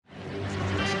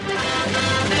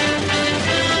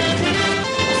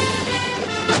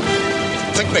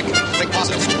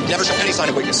Never show any sign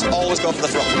of weakness. Always go for the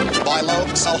throat. Buy low,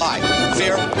 sell high.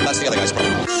 Fear, that's the other guy's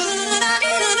problem.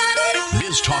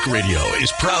 Biz Talk Radio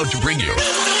is proud to bring you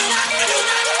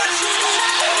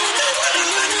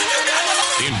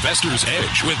Investor's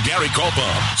Edge with Gary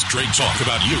Kaltbaum. Straight talk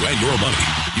about you and your money.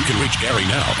 You can reach Gary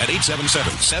now at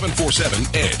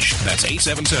 877-747-EDGE. That's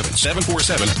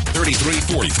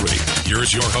 877-747-3343.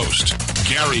 Here's your host,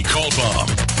 Gary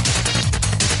Kaltbaum.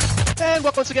 And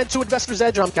welcome once again to Investor's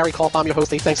Edge. I'm Gary Kaltbaum, your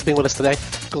host. Hey, thanks for being with us today.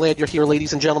 Glad you're here,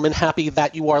 ladies and gentlemen. Happy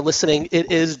that you are listening.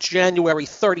 It is January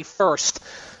 31st.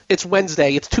 It's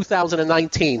Wednesday. It's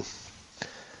 2019.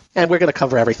 And we're going to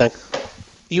cover everything.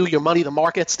 You, your money, the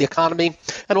markets, the economy,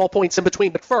 and all points in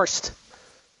between. But first,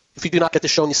 if you do not get the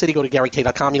show in your city, go to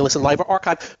GaryK.com. You listen live or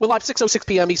archive. We're live 6:06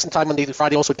 p.m. Eastern Time, Monday through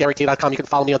Friday. Also at GaryK.com. You can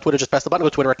follow me on Twitter. Just press the button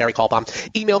on Twitter at Gary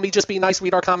Kaltbaum. Email me. Just be nice.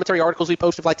 Read our commentary, articles we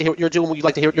post. If you'd like to hear what you're doing, what you'd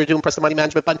like to hear what you're doing, press the money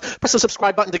management button. Press the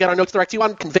subscribe button to get our notes direct to you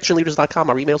on convictionleaders.com,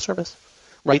 our email service.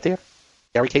 Right there.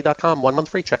 GaryK.com. 1 month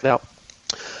free. Check it out.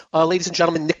 Ladies and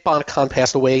gentlemen, Nick Bonacon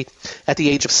passed away at the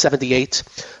age of 78.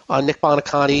 Nick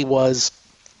Bonacani was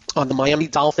on the Miami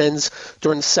Dolphins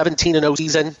during the 17-0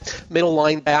 season, middle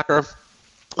linebacker.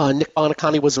 Nick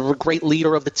Bonacani was a great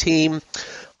leader of the team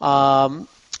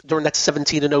during that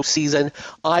 17-0 season.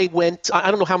 I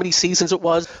don't know how many seasons it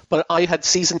was, but I had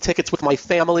season tickets with my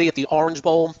family at the Orange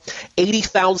Bowl.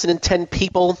 80,010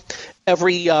 people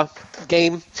every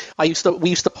game. We used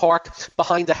to park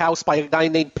behind the house by a guy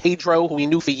named Pedro, who we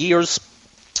knew for years.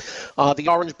 The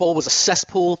Orange Bowl was a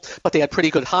cesspool, but they had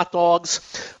pretty good hot dogs.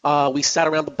 We sat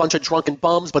around a bunch of drunken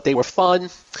bums, but they were fun.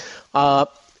 And,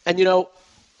 you know,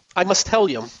 I must tell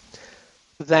you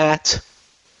that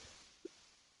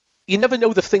you never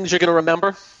know the things you're going to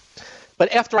remember.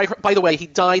 But after I heard, by the way, he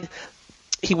died.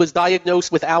 He was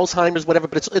diagnosed with Alzheimer's, whatever,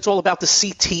 but it's all about the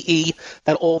CTE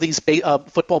that all these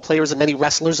football players and many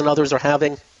wrestlers and others are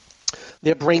having.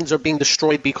 Their brains are being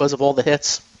destroyed because of all the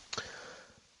hits.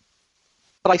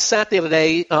 But I sat there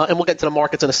today, and we'll get to the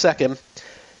markets in a second,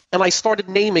 and I started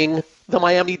naming the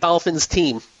Miami Dolphins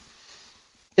team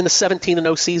in the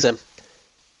 17-0 season.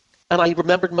 And I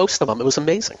remembered most of them. It was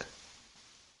amazing.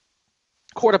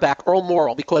 Quarterback, Earl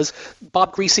Morrall, because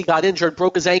Bob Greasy got injured,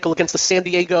 broke his ankle against the San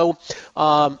Diego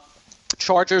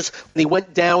Chargers. When he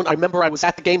went down, I remember I was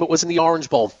at the game. It was in the Orange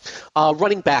Bowl.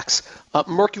 Running backs,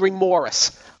 Mercury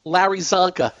Morris, Larry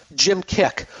Zonka, Jim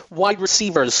Kick. Wide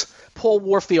receivers, Paul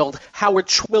Warfield, Howard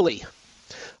Twilley.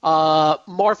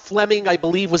 Marv Fleming, I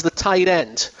believe, was the tight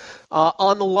end.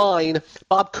 On the line,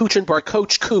 Bob Kuchenberg,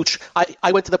 Coach Cooch.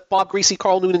 I went to the Bob Greasy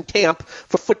Carl Noonan camp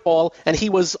for football, and he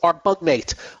was our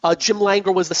bunkmate. Jim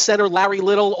Langer was the center. Larry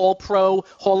Little, All-Pro,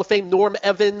 Hall of Fame. Norm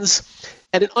Evans,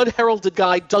 and an unheralded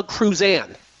guy, Doug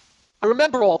Cruzan. I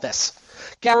remember all this.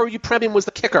 Gary Upremian was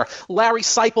the kicker. Larry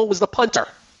Seipel was the punter.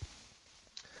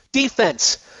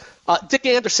 Defense, Dick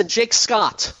Anderson, Jake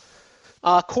Scott.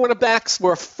 Cornerbacks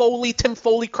were Tim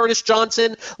Foley, Curtis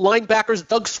Johnson. Linebackers,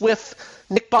 Doug Swift,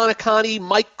 Nick Bonacani,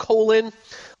 Mike Colin.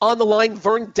 On the line,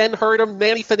 Vern Denherter,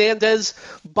 Manny Fernandez,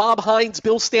 Bob Hines,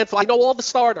 Bill Stanfield. I know all the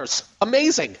starters.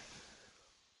 Amazing.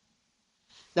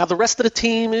 Now, the rest of the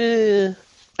team, I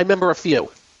remember a few.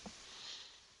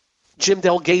 Jim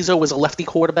Delgazo was a lefty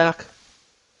quarterback.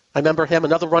 I remember him.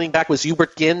 Another running back was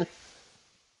Hubert Ginn.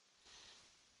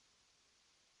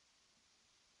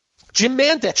 Jim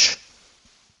Mandich.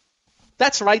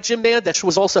 That's right, Jim Mandich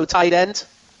was also tight end.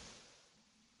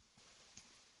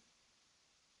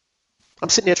 I'm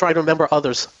sitting here trying to remember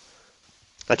others.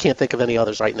 I can't think of any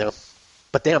others right now.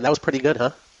 But damn, that was pretty good,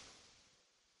 huh?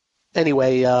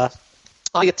 Anyway, I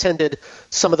attended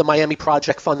some of the Miami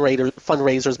Project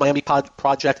fundraisers. Miami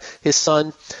Project, his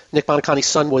son, Nick Bonacani's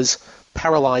son, was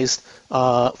paralyzed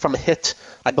from a hit.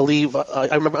 I believe, I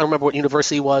don't remember what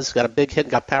university it was, got a big hit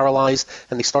and got paralyzed,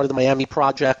 and they started the Miami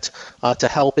Project to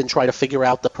help and try to figure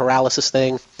out the paralysis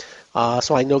thing.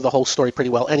 So I know the whole story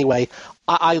pretty well. Anyway,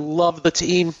 I love the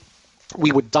team.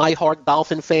 We were diehard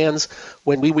Dolphin fans.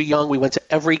 When we were young, we went to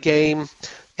every game,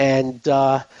 and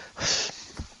man,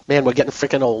 we're getting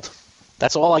freaking old.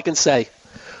 That's all I can say.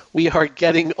 We are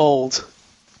getting old.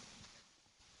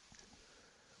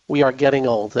 We are getting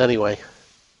old. Anyway.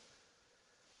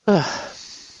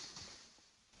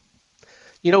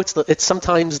 You know, it's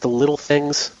sometimes the little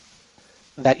things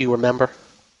that you remember.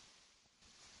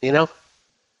 You know?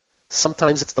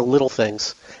 Sometimes it's the little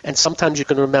things. And sometimes you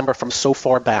can remember from so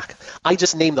far back. I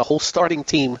just named the whole starting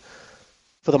team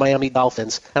for the Miami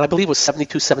Dolphins, and I believe it was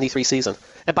 72-73 season.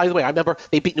 And by the way, I remember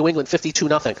they beat New England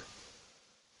 52-0.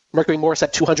 Mercury Morris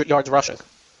had 200 yards rushing.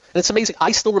 And it's amazing.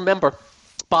 I still remember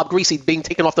Bob Greasy being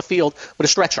taken off the field with a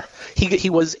stretcher.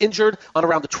 He was injured on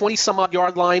around the 20-some-odd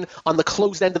yard line on the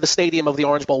closed end of the stadium of the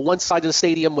Orange Bowl. One side of the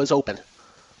stadium was open.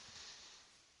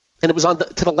 And it was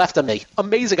to the left of me.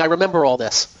 Amazing. I remember all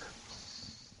this.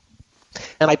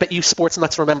 And I bet you sports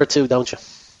nuts remember too, don't you?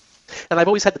 And I've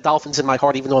always had the Dolphins in my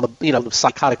heart, even though I'm the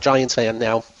psychotic Giants fan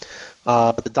now.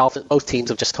 But the Dolphins, both teams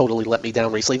have just totally let me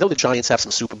down recently, though the Giants have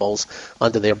some Super Bowls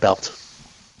under their belt.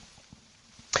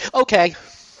 Okay.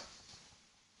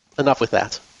 Enough with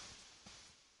that.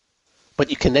 But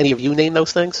can any of you name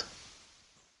those things?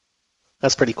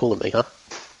 That's pretty cool of me, huh?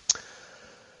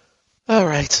 All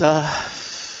right.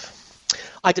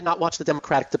 I did not watch the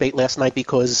Democratic debate last night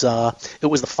because it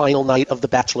was the final night of The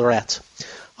Bachelorette.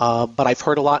 But I've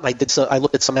heard a lot, and I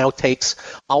looked at some outtakes.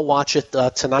 I'll watch it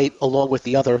tonight along with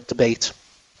the other debate.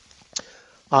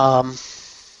 I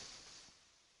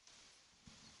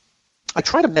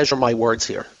try to measure my words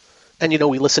here. And,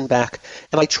 we listen back.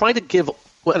 And I try to give,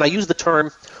 and I use the term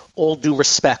all due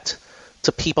respect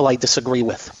to people I disagree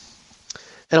with.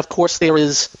 And, of course, there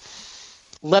is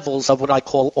levels of what I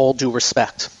call all due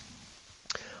respect.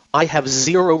 I have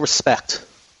zero respect,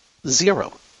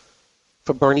 zero,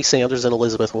 for Bernie Sanders and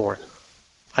Elizabeth Warren.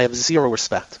 I have zero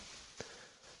respect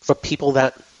for people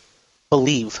that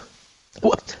believe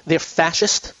they're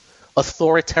fascist,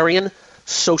 authoritarian,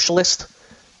 socialist,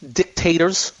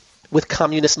 dictators with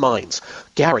communist minds.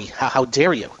 Gary, how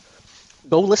dare you?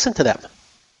 Go listen to them.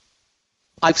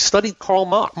 I've studied Karl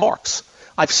Marx.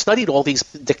 I've studied all these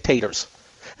dictators.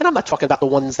 And I'm not talking about the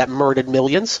ones that murdered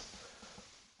millions.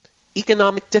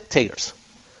 Economic dictators.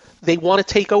 They want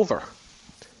to take over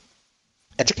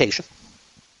education,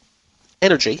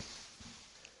 energy,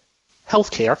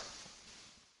 healthcare,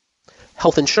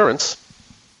 health insurance.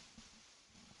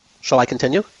 Shall I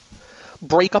continue?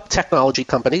 Break up technology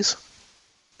companies,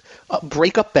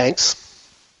 break up banks.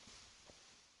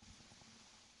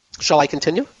 Shall I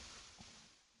continue?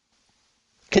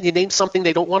 Can you name something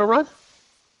they don't want to run?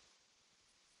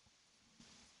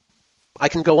 I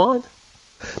can go on.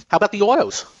 How about the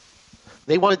autos?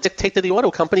 They want to dictate to the auto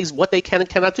companies what they can and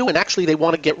cannot do, and actually they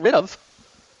want to get rid of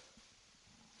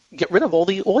all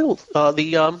the oil,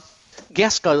 the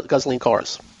gas guzzling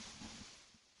cars.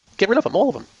 Get rid of them, all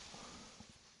of them.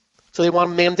 So they want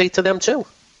to mandate to them too.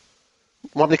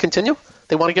 Want me to continue?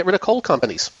 They want to get rid of coal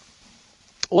companies,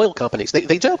 oil companies.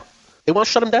 They do. They want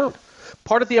to shut them down.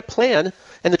 Part of their plan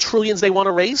and the trillions they want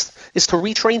to raise is to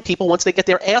retrain people once they get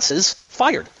their asses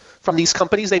fired from these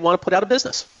companies they want to put out of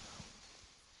business.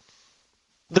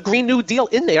 The Green New Deal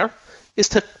in there is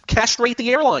to castrate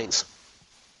the airlines.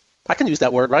 I can use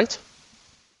that word, right?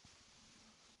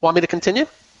 Want me to continue?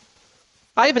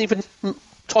 I haven't even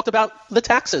talked about the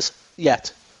taxes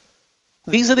yet.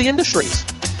 These are the industries.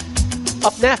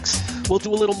 Up next, we'll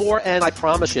do a little more, and I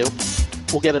promise you,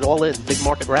 we'll get it all in. Big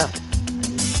market wrap.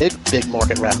 Big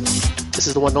market wrap. This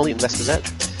is the one and only Investor's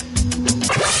Edge.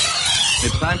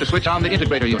 It's time to switch on the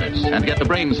integrator units and get the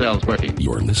brain cells working.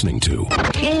 You're listening to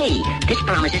Hey, this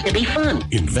promises to be fun.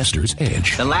 Investor's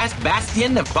Edge The last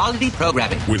bastion of quality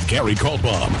programming. with Gary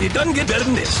Kaltbaum. It doesn't get better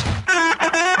than this.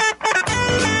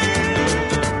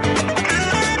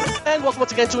 And welcome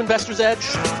once again to Investor's Edge.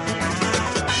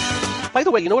 By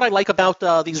the way, you know what I like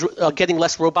about these getting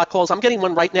less robot calls? I'm getting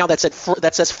one right now that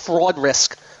says fraud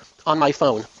risk on my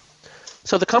phone.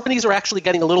 So the companies are actually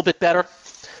getting a little bit better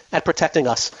at protecting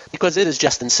us because it is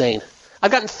just insane. I've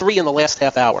gotten 3 in the last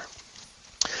half hour.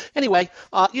 Anyway,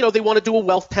 they want to do a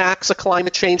wealth tax, a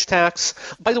climate change tax.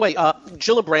 By the way,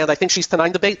 Gillibrand, I think she's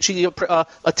tonight debate, a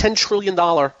 $10 trillion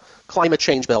climate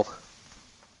change bill.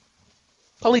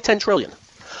 Only $10 trillion.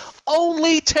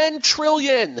 Only $10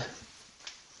 trillion!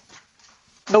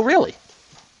 No, really.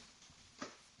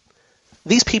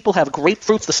 These people have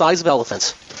grapefruits the size of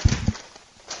elephants.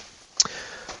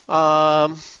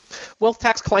 Wealth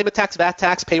tax, climate tax, VAT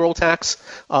tax, payroll tax,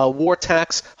 war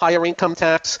tax, higher income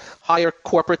tax, higher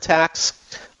corporate tax,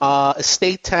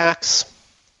 estate tax,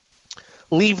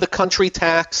 leave the country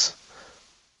tax,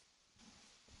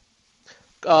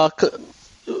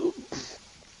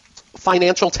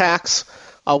 financial tax,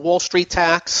 Wall Street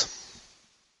tax.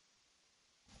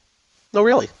 No,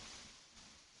 really.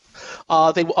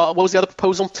 What was the other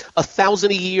proposal? $1,000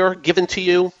 a year given to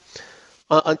you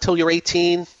until you're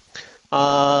 18.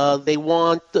 They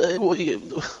want. Do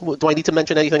I need to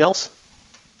mention anything else?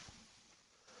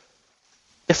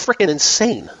 They're freaking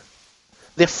insane.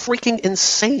 They're freaking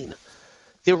insane.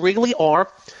 They really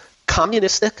are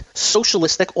communistic,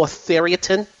 socialistic,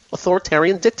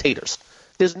 authoritarian dictators.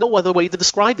 There's no other way to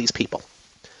describe these people.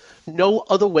 No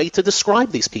other way to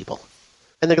describe these people.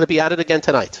 And they're going to be at it again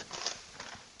tonight.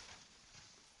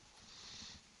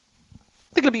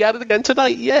 They're going to be at it again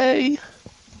tonight. Yay.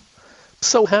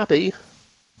 So happy.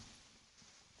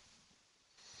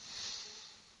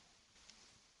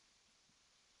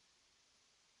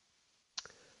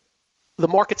 The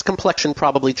market's complexion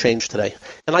probably changed today.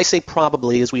 And I say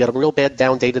probably as we had a real bad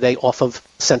down day today off of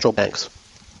central banks.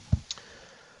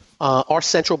 Our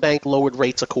central bank lowered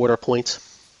rates a quarter point.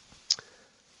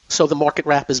 So the market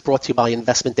wrap is brought to you by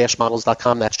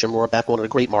investment-models.com. That's Jim Rohrback, one of the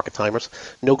great market timers.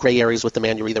 No gray areas with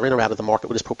demand. You're either in or out of the market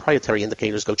with his proprietary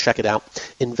indicators. Go check it out.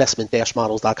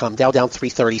 Investment-models.com. Dow down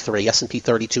 333, S&P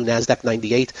 32, NASDAQ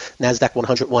 98, NASDAQ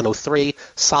 100 103,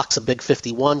 SOX a big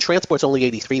 51. Transport's only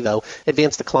 83 though.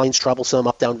 Advanced declines troublesome,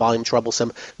 up-down volume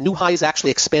troublesome. New highs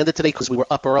actually expanded today because we were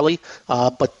up early,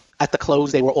 but at the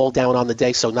close they were all down on the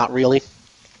day, so not really.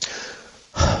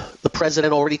 The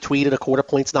president already tweeted a quarter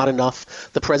point's not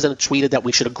enough. The president tweeted that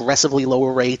we should aggressively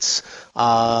lower rates,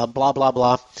 blah, blah,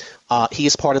 blah. He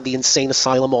is part of the insane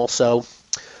asylum also.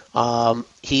 While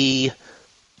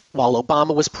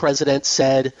Obama was president,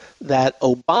 said that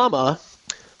Obama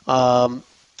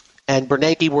and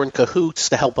Bernanke were in cahoots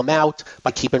to help him out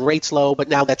by keeping rates low. But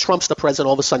now that Trump's the president,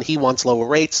 all of a sudden he wants lower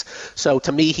rates. So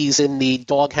to me, he's in the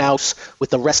doghouse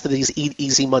with the rest of these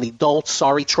easy money dolts.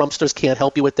 Sorry, Trumpsters, can't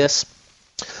help you with this.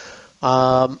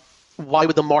 Why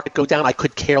would the market go down? I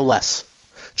could care less.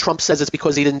 Trump says it's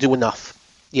because he didn't do enough.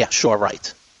 Yeah, sure,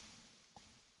 right.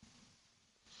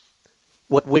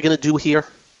 What we're going to do here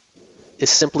is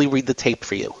simply read the tape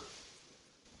for you.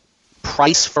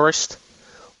 Price first,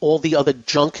 all the other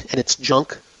junk, and it's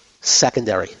junk,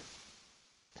 secondary.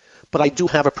 But I do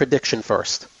have a prediction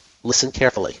first. Listen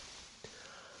carefully.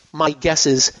 My guess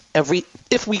is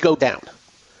if we go down,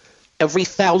 every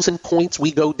 1,000 points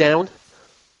we go down,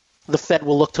 the Fed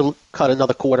will look to cut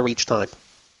another quarter each time.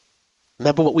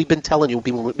 Remember what we've been telling you.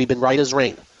 We've been right as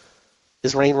rain.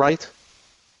 Is rain right?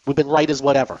 We've been right as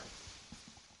whatever.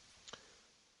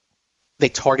 They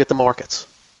target the markets.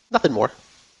 Nothing more.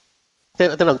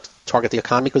 They don't target the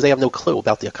economy because they have no clue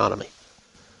about the economy.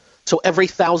 So every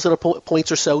 1,000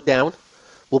 points or so down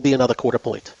will be another quarter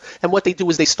point. And what they do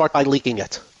is they start by leaking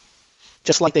it,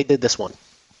 just like they did this one.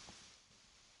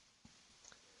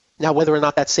 Now, whether or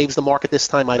not that saves the market this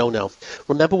time, I don't know.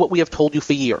 Remember what we have told you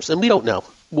for years, and we don't know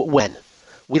when.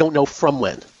 We don't know from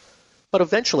when. But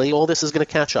eventually, all this is going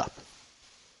to catch up.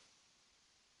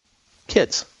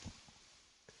 Kids.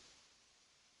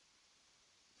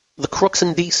 The crooks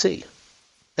in D.C.,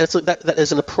 that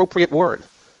is an appropriate word,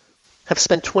 have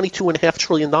spent $22.5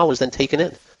 trillion then taken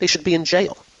in. They should be in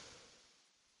jail.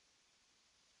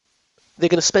 They're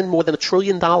going to spend more than $1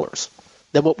 trillion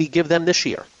than what we give them this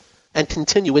year and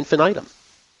continue infinitum.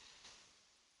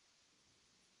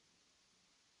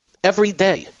 Every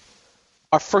day,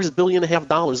 our first $1.5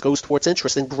 billion goes towards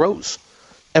interest and grows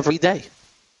every day.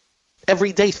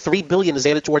 Every day, $3 billion is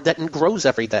added to our debt and grows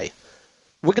every day.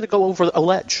 We're going to go over a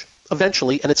ledge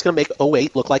eventually, and it's going to make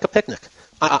 2008 look like a picnic.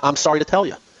 I'm sorry to tell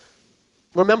you.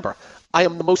 Remember, I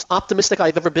am the most optimistic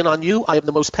I've ever been on you. I am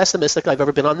the most pessimistic I've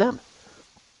ever been on them.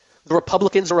 The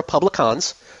Republicans are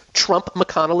Republicans. Trump,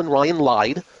 McConnell, and Ryan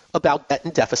lied about debt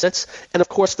and deficits. And, of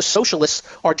course, the socialists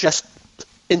are just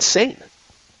insane.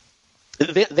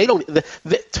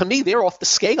 To me, they're off the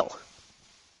scale.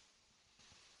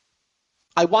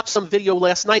 I watched some video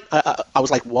last night. I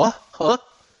was like, what? Huh?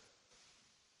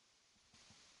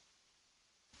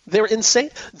 They're insane.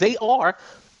 They are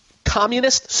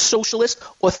communist, socialist,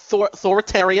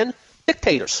 authoritarian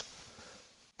dictators.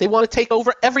 They want to take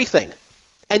over everything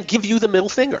and give you the middle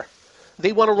finger.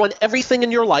 They want to run everything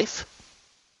in your life.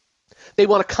 They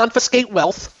want to confiscate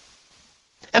wealth.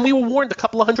 And we were warned a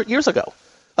couple of hundred years ago.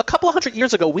 A couple of hundred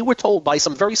years ago, we were told by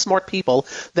some very smart people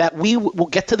that we will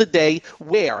get to the day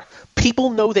where people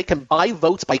know they can buy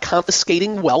votes by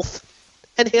confiscating wealth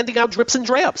and handing out drips and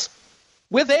drabs.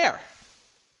 We're there.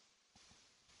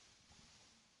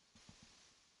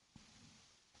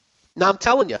 Now, I'm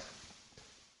telling you,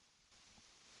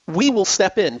 we will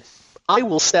step in. I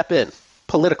will step in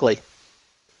politically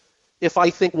if I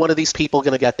think one of these people are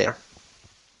going to get there.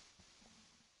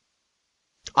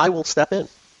 I will step in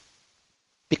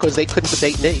because they couldn't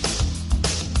debate me.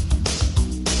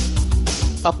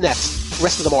 Up next,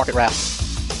 rest of the market wrap.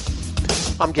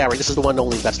 I'm Gary. This is the one and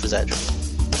only Investor's Edge.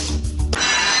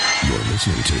 You're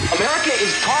listening to America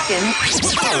is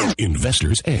talking.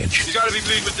 Investor's Edge You gotta be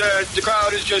pleased with that. The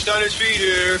crowd is just on his feet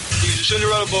here. He's a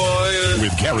Cinderella boy.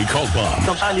 with Gary Kaltbaum.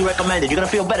 I'm highly recommended. You're going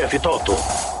to feel better if you talk to him.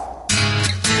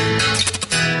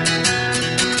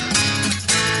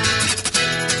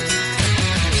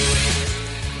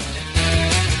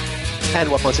 And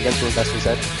welcome once again to Investor's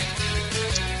Edge.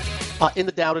 In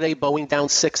the Dow today, Boeing down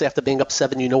 6 after being up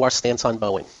 7. You know our stance on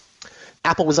Boeing.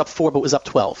 Apple was up 4, but was up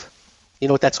 12. You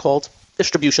know what that's called?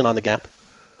 Distribution on the gap.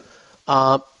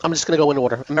 I'm just going to go in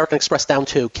order. American Express down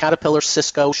 2. Caterpillar,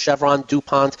 Cisco, Chevron,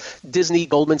 DuPont, Disney,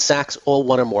 Goldman Sachs, all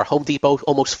 1 or more. Home Depot,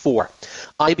 almost 4.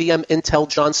 IBM, Intel,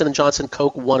 Johnson & Johnson,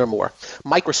 Coke, 1 or more.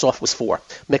 Microsoft was 4.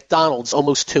 McDonald's,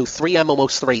 almost 2. 3M,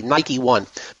 almost 3. Nike, 1.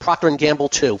 Procter & Gamble,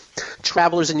 2.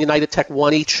 Travelers and United Tech,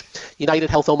 1 each. United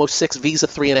Health, almost 6. Visa,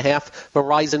 3.5.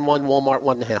 Verizon, 1. Walmart,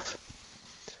 1.5.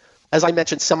 As I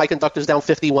mentioned, semiconductors down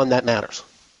 51. That matters.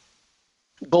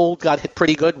 Gold got hit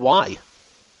pretty good. Why?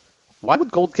 Why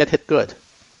would gold get hit good?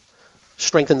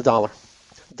 Strength in the dollar.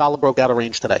 Dollar broke out of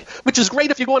range today, which is great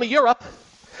if you're going to Europe.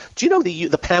 Do you know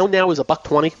the pound now is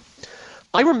 $1.20?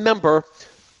 I remember,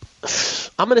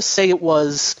 I'm going to say it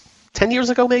was 10 years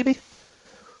ago maybe.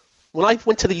 When I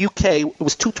went to the UK, it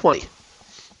was $2.20.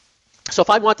 So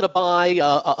if I wanted to buy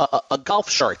a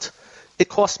golf shirt, it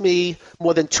cost me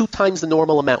more than 2 times the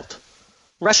normal amount.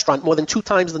 Restaurant, more than 2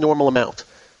 times the normal amount.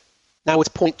 Now it's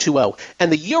 0.20.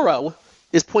 And the euro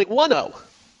is 0.10.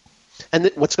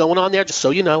 And what's going on there, just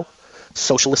so you know,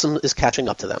 socialism is catching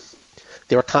up to them.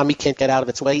 Their economy can't get out of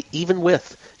its way, even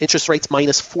with interest rates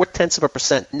minus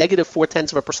 0.4%, negative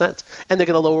 0.4%, and they're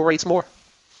going to lower rates more.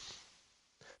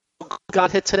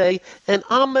 Got hit today, and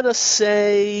I'm going to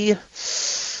say, I'm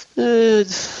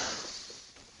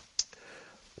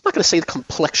not going to say the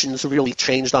complexion's really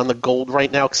changed on the gold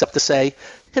right now, except to say,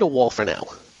 hit a wall for now.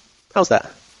 How's that?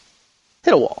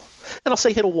 Hit a wall. And I'll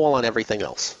say hit a wall on everything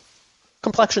else.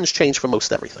 Complexion's changed for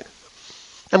most everything.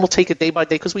 And we'll take it day by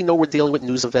day because we know we're dealing with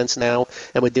news events now,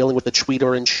 and we're dealing with the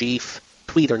tweeter-in-chief.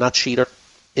 Tweeter, not cheater,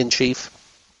 in chief.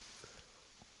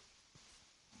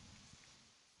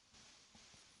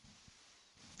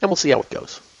 And we'll see how it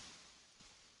goes.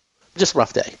 Just a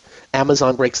rough day.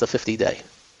 Amazon breaks the 50-day.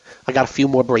 I got a few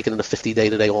more breaking in the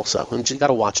 50-day today also, and you got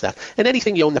to watch that. And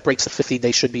anything you own that breaks the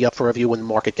 50-day should be up for review when the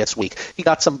market gets weak. You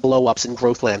got some blow-ups in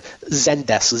Growthland.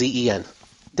 Zendesk, Z-E-N,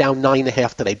 down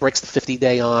 9.5 today. Breaks the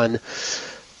 50-day on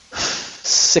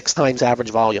 6 times average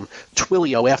volume.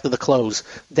 Twilio, after the close,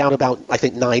 down about, I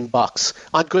think, $9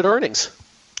 on good earnings.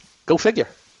 Go figure.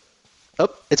 Oh,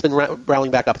 it's been rallying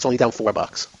back up. It's only down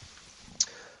 $4.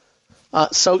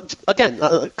 So, again,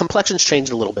 complexion's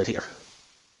changed a little bit here.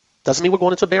 Doesn't mean we're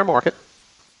going into a bear market.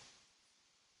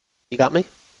 You got me?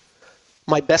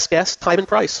 My best guess, time and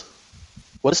price.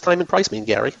 What does time and price mean,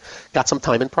 Gary? Got some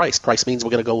time and price. Price means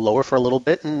we're going to go lower for a little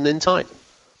bit and in time.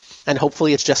 And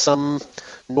hopefully it's just some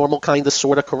normal kind of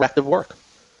sort of corrective work,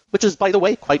 which is, by the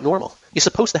way, quite normal. You're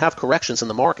supposed to have corrections in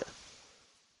the market.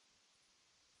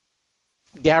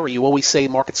 Gary, you always say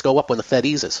markets go up when the Fed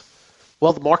eases.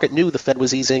 Well, the market knew the Fed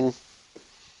was easing.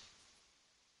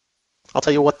 I'll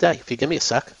tell you what day, if you give me a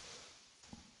sec.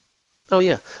 Oh,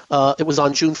 yeah. It was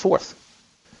on June 4th.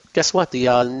 Guess what? The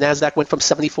NASDAQ went from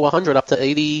 7,400 up to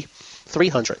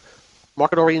 8,300.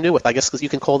 Market already knew it. I guess because you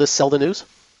can call this sell the news.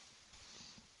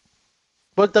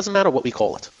 But it doesn't matter what we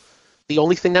call it. The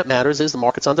only thing that matters is the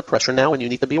market's under pressure now, and you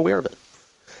need to be aware of it.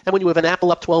 And when you have an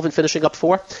Apple up 12 and finishing up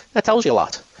 4, that tells you a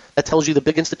lot. That tells you the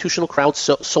big institutional crowd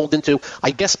sold into,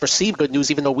 I guess, perceived good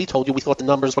news, even though we told you we thought the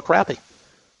numbers were crappy.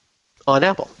 On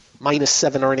Apple.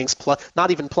 -7 earnings, plus,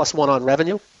 not even +1 on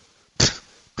revenue.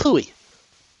 Phooey.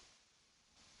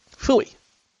 Phooey.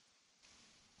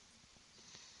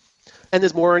 And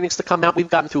there's more earnings to come out. We've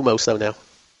gotten through most, though, now.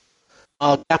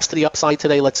 Gaps to the upside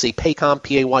today. Let's see. Paycom,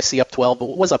 PAYC up 12,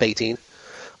 but was up 18.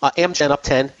 Amgen up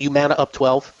 10. Humana up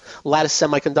 12. Lattice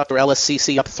Semiconductor,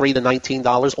 LSCC up 3 to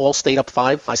 $19. Allstate up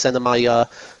 5. I send them my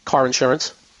car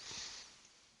insurance.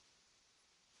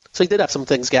 So you did have some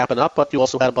things gapping up, but you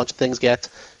also had a bunch of things get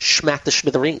schmacked to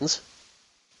smithereens.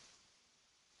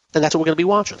 And that's what we're going to be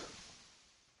watching.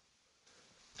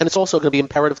 And it's also going to be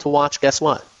imperative to watch, guess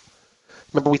what?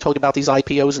 Remember we told you about these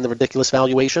IPOs and the ridiculous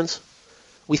valuations?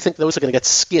 We think those are going to get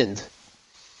skinned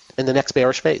in the next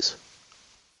bearish phase.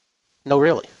 No,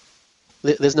 really.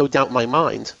 There's no doubt in my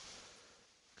mind.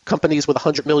 Companies with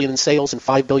 $100 million in sales and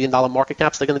 $5 billion market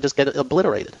caps, they're going to just get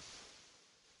obliterated.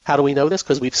 How do we know this?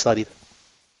 Because we've studied.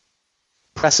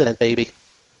 Precedent, baby.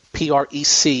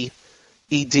 Precedent.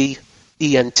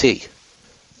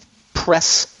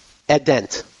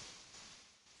 Precedent.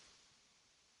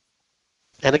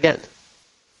 And again,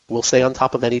 we'll stay on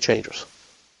top of any changes.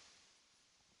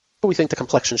 But we think the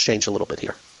complexion's changed a little bit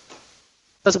here.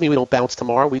 Doesn't mean we don't bounce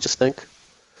tomorrow. We just think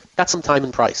got some time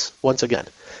and price, once again.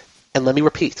 And let me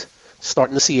repeat,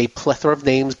 starting to see a plethora of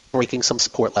names breaking some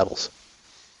support levels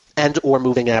and or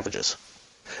moving averages.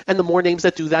 And the more names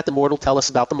that do that, the more it'll tell us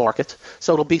about the market.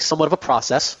 So it'll be somewhat of a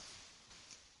process.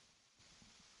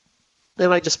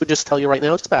 And I would just tell you right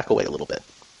now, just back away a little bit.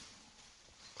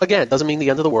 Again, it doesn't mean the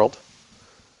end of the world.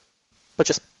 but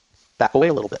just back away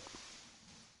a little bit.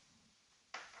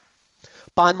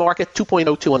 Bond market,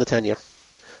 2.02 on the 10-year,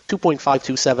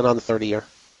 2.527 on the 30-year.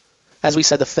 As we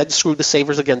said, the Fed screwed the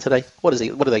savers again today. What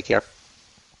do they care?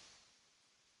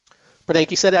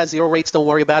 Bernanke said, at 0 rates, don't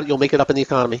worry about it. You'll make it up in the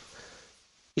economy.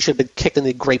 He should have been kicked in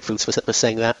the grapefruits for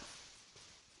saying that.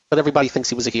 But everybody thinks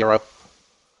he was a hero.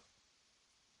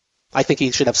 I think he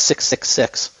should have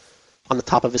 666 on the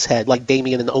top of his head, like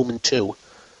Damien in Omen 2.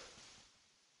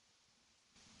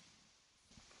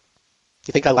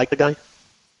 You think I like the guy?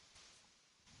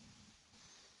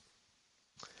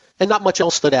 And not much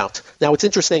else stood out. Now, what's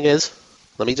interesting is,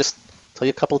 let me just tell you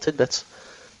a couple of tidbits.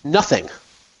 Nothing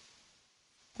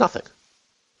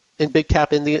in big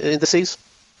cap indices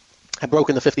have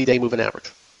broken the 50-day moving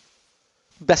average.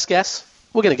 Best guess,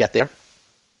 we're going to get there.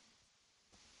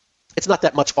 It's not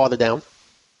that much farther down.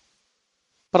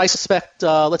 But I suspect,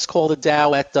 let's call the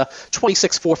Dow at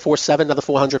 26,447, another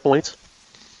 400 points.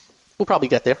 We'll probably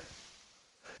get there.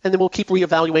 And then we'll keep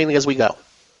reevaluating as we go.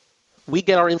 We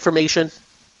get our information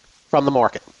from the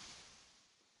market,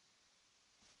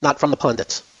 not from the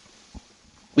pundits.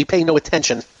 We pay no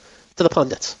attention to the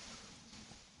pundits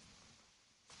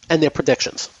and their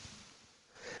predictions.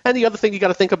 And the other thing you got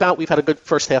to think about, we've had a good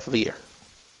first half of the year.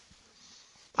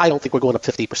 I don't think we're going up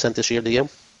 50% this year, do you?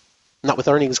 Not with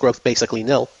earnings growth basically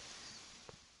nil.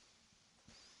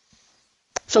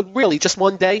 So really, just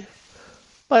one day,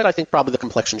 but I think probably the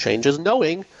complexion changes,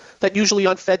 knowing that usually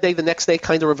on Fed Day, the next day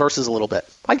kind of reverses a little bit.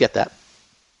 I get that.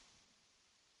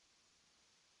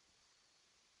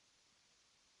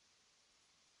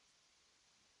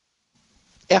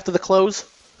 After the close, a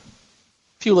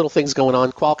few little things going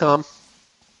on. Qualcomm,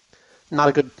 not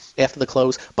a good after the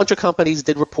close. A bunch of companies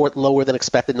did report lower than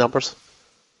expected numbers.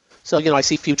 So, I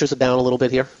see futures are down a little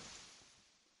bit here.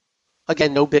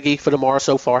 Again, no biggie for tomorrow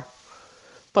so far.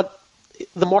 But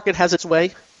the market has its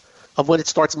way of when it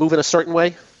starts moving a certain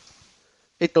way,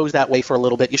 it goes that way for a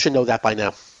little bit. You should know that by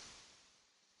now.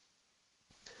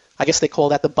 I guess they call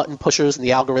that the button pushers and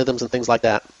the algorithms and things like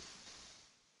that.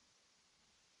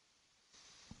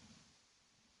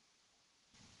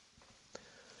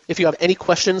 If you have any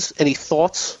questions, any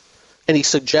thoughts, any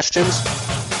suggestions,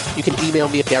 you can email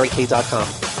me at GaryK.com.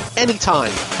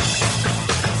 Anytime.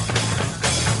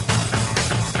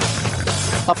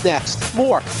 Up next,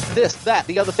 more, this, that,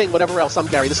 the other thing, whatever else. I'm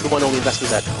Gary. This is the one only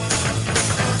Investor's Edge.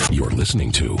 You're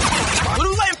listening to What are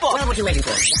we waiting for? What are you waiting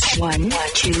for? 1,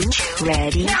 2,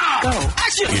 ready, go.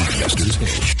 Action! Investor's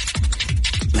Edge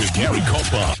with Gary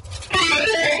Kaltbaum.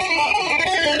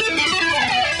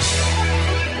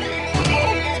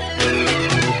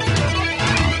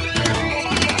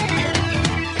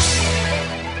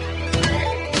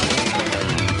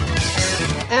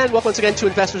 And welcome once again to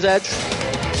Investor's Edge.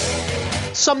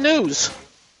 Some news.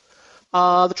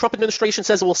 The Trump administration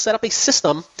says it will set up a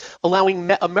system allowing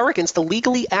Americans to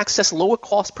legally access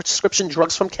lower-cost prescription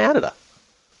drugs from Canada.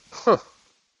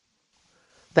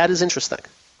 That is interesting.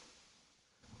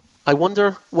 I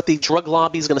wonder what the drug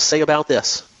lobby is going to say about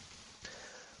this.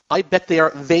 I bet their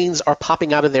veins are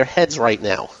popping out of their heads right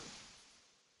now.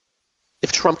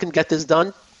 If Trump can get this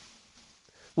done,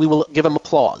 we will give him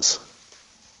applause.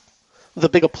 The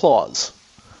big applause,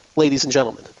 ladies and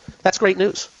gentlemen. That's great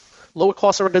news. Lower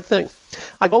costs are a good thing.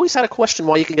 I've always had a question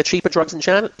why you can get cheaper drugs in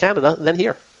Canada than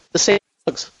here. The same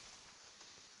drugs.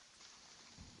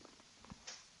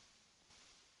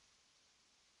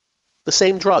 The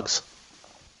same drugs.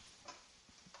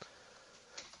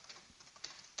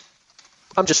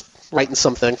 I'm just writing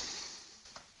something.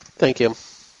 Thank you.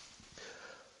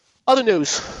 Other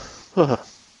news.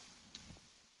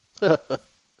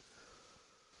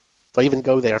 If I even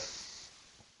go there.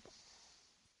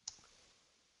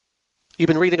 You've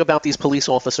been reading about these police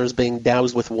officers being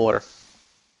doused with water.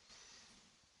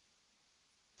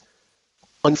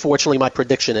 Unfortunately, my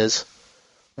prediction is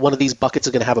one of these buckets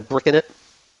is going to have a brick in it,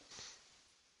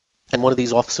 and one of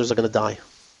these officers are going to die.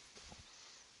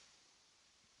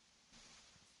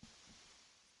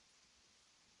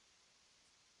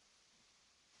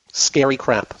 Scary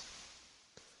crap.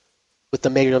 With the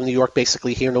mayor of New York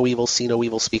basically hear no evil, see no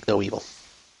evil, speak no evil.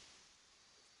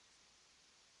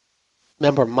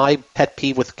 Remember, my pet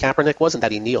peeve with Kaepernick wasn't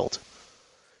that he kneeled.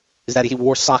 Is that he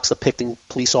wore socks depicting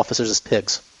police officers as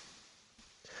pigs.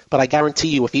 But I guarantee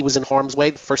you, if he was in harm's way,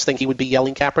 the first thing he would be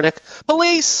yelling, Kaepernick,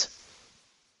 police!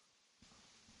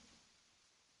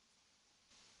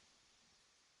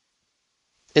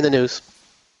 In the news.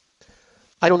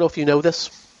 I don't know if you know this,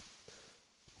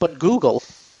 but Google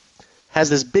has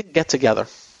this big get-together.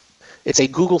 It's a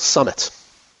Google summit.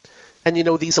 And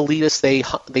these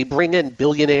elitists, they bring in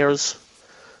billionaires,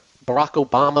 Barack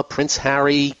Obama, Prince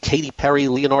Harry, Katy Perry,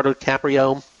 Leonardo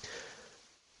DiCaprio.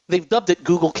 They've dubbed it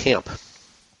Google Camp.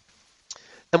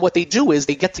 And what they do is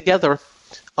they get together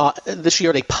this year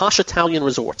at a posh Italian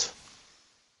resort.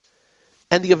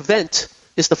 And the event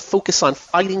is to focus on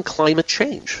fighting climate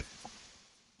change.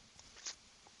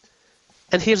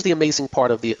 And here's the amazing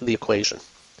part of the equation.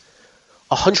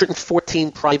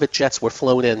 114 private jets were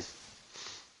flown in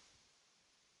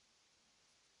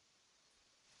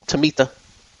to meet the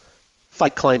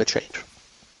fight climate change.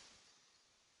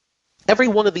 Every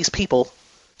one of these people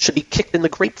should be kicked in the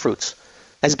grapefruits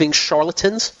as being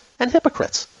charlatans and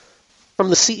hypocrites, from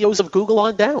the CEOs of Google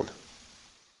on down.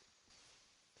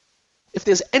 If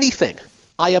there's anything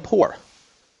I abhor,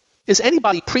 is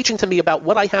anybody preaching to me about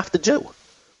what I have to do,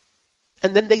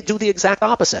 and then they do the exact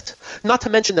opposite. Not to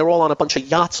mention they're all on a bunch of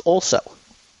yachts also.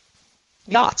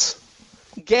 Yachts.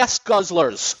 Gas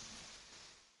guzzlers.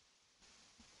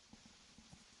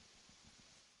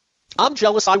 I'm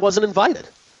jealous I wasn't invited,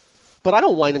 but I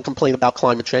don't whine and complain about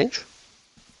climate change.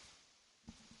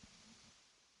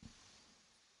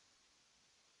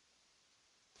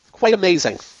 Quite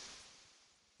amazing.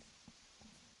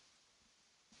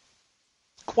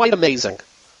 Quite amazing.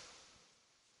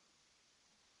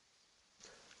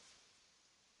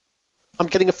 I'm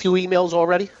getting a few emails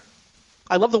already.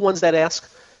 I love the ones that ask,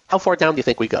 how far down do you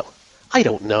think we go? I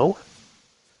don't know.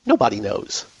 Nobody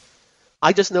knows.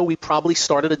 I just know we probably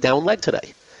started a down leg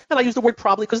today. And I use the word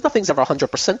probably because nothing's ever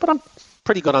 100%, but I'm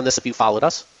pretty good on this if you followed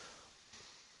us.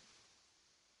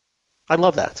 I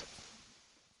love that.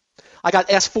 I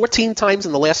got asked 14 times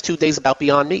in the last 2 days about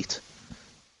Beyond Meat.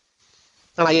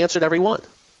 And I answered every one.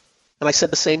 And I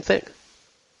said the same thing.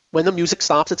 When the music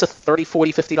stops, it's a $30,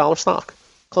 $40, $50 stock.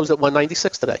 Closed at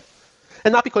 $196 today.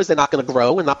 And not because they're not going to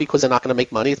grow and not because they're not going to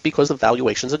make money. It's because the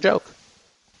valuation's a joke.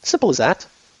 Simple as that.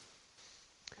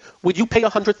 Would you pay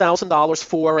 $100,000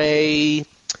 for a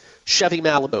Chevy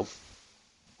Malibu?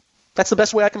 That's the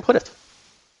best way I can put it.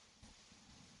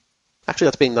 Actually,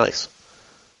 that's being nice.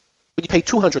 Would you pay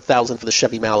 $200,000 for the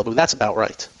Chevy Malibu? That's about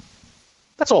right.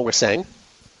 That's all we're saying.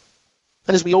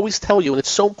 And as we always tell you, and it's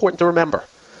so important to remember,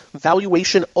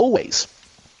 valuation always,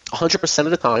 100%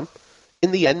 of the time,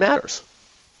 in the end matters.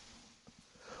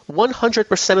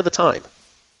 100% of the time.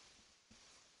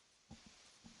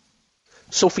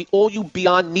 So for all you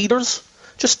Beyond Meaters,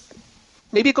 just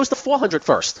maybe it goes to 400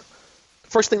 first.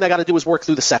 First thing they got to do is work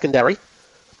through the secondary.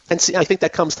 And see, I think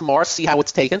that comes tomorrow, see how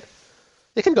it's taken.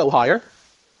 It can go higher.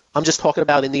 I'm just talking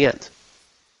about in the end.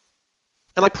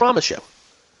 And I promise you,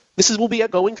 this will be a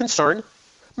going concern.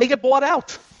 May get bought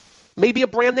out. Maybe a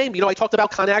brand name. You know, I talked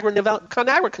about ConAgra.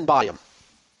 ConAgra can buy them.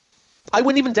 I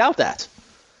wouldn't even doubt that.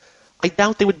 I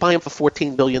doubt they would buy them for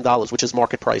 $14 billion, which is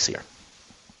market price here.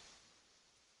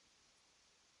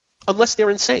 Unless they're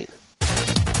insane.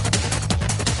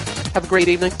 Have a great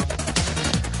evening.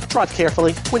 Drive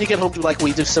carefully. When you get home, do like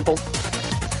we do. Simple.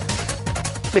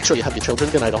 Make sure you have your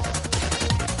children. Good night all.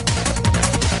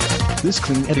 This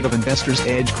clean edit of Investor's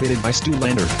Edge created by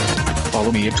Stoolander.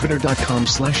 Follow me at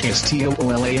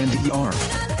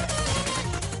twitter.com/STOOLANDER.